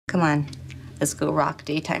Come on, let's go rock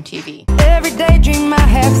daytime TV. Every daydream I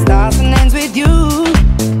have starts and ends with you.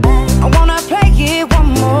 I wanna play it one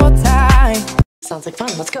more time. Sounds like fun,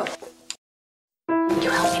 let's go. You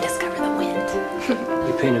helped me discover the wind.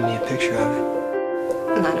 You painted me a picture of it.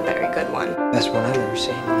 Not a very good one. Best one I've ever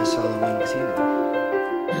seen. I saw the one with you.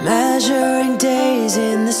 Measuring days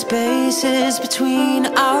in the spaces between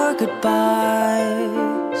our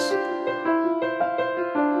goodbyes.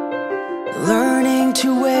 Learning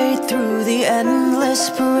to wade through the endless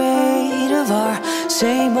parade of our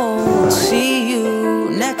same old see you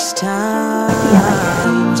next time.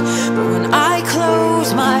 But when I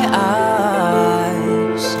close my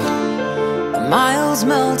eyes, the miles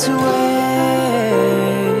melt away,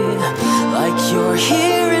 like you're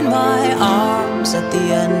here in my arms at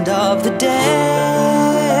the end of the day.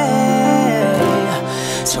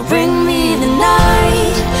 So bring me the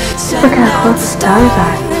night, send out the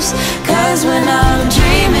stars, 'cause when I'm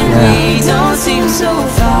dreaming we don't seem so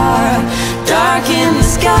far. Darken the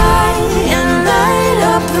sky and light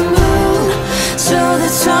up the moon, so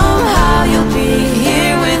that somehow you'll be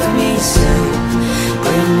here with me soon.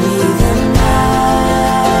 Bring me the night,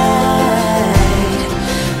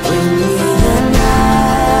 bring me the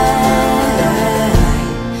night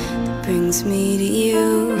that brings me to you.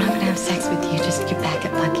 I'm not gonna have sex with you just to get back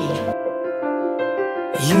at Lucky.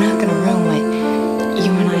 I'm not gonna ruin what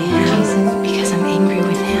you and I have because I'm angry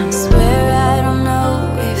with him. I swear I don't know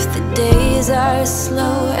if the days are as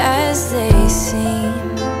slow as they seem.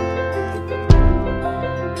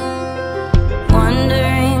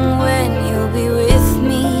 Wondering when you'll be with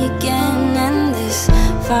me again, and this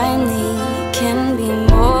finally can be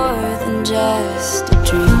more than just a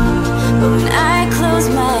dream. But when I close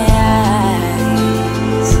my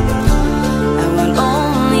eyes, I want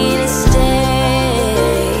only to stay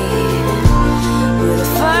where the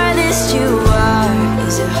farthest you are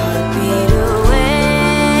is a heartbeat away.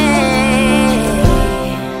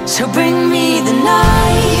 So bring me the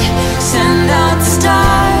night, send out the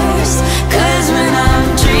stars, 'cause when I'm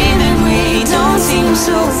dreaming we don't seem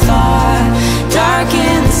so far.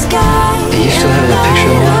 Darken the sky. You still have that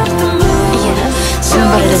picture of light up the moon, so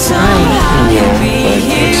but that it's somehow mine. you'll be but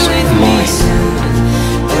here it's with me mine. soon.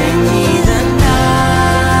 Bring me the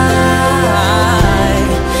night,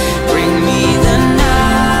 bring me the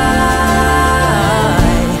night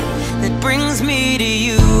that brings me to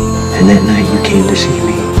you. And that night you came to see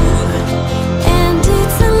me. And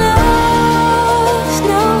it's a love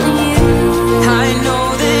knowing you. I know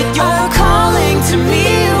that you're calling to me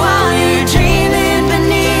while you're dreaming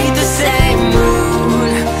beneath the same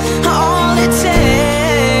moon. All it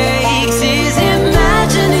takes is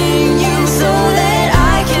imagining you so that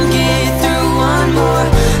I can get through one more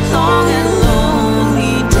long and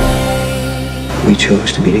lonely day. We chose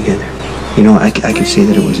to be together. You know, I could say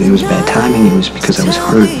that it was bad timing. It was because I was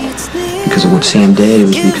hurt. Because of what Sam did. It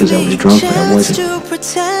was because I was drunk, but I wasn't. To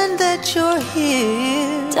pretend that you're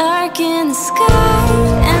here. Dark in the sky.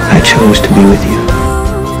 I chose to be with you.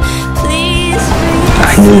 Please,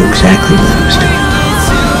 I knew exactly what I was doing.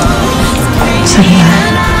 So did I.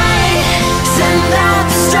 send out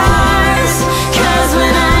the stars, 'cause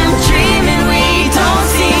when I'm dreaming we don't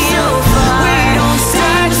see so far.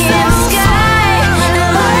 Dark in the sky and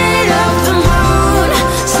light up the moon,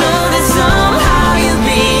 so that somehow you'll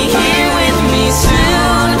be here with me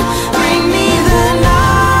soon. Bring me the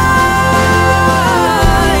night,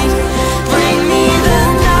 bring me the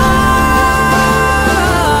night,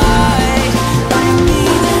 bring me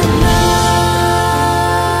the night.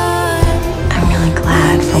 I'm really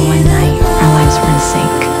glad for one night our lives were in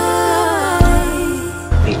sync.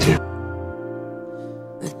 Me too.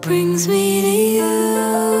 That brings me to you.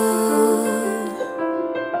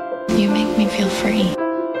 You make me feel free.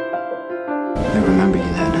 I remember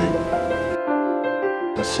you that night.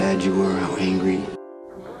 How sad you were, how angry.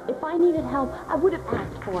 If I needed help, I would have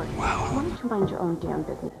asked for it. Wow. Why don't you mind your own damn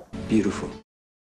business? Beautiful.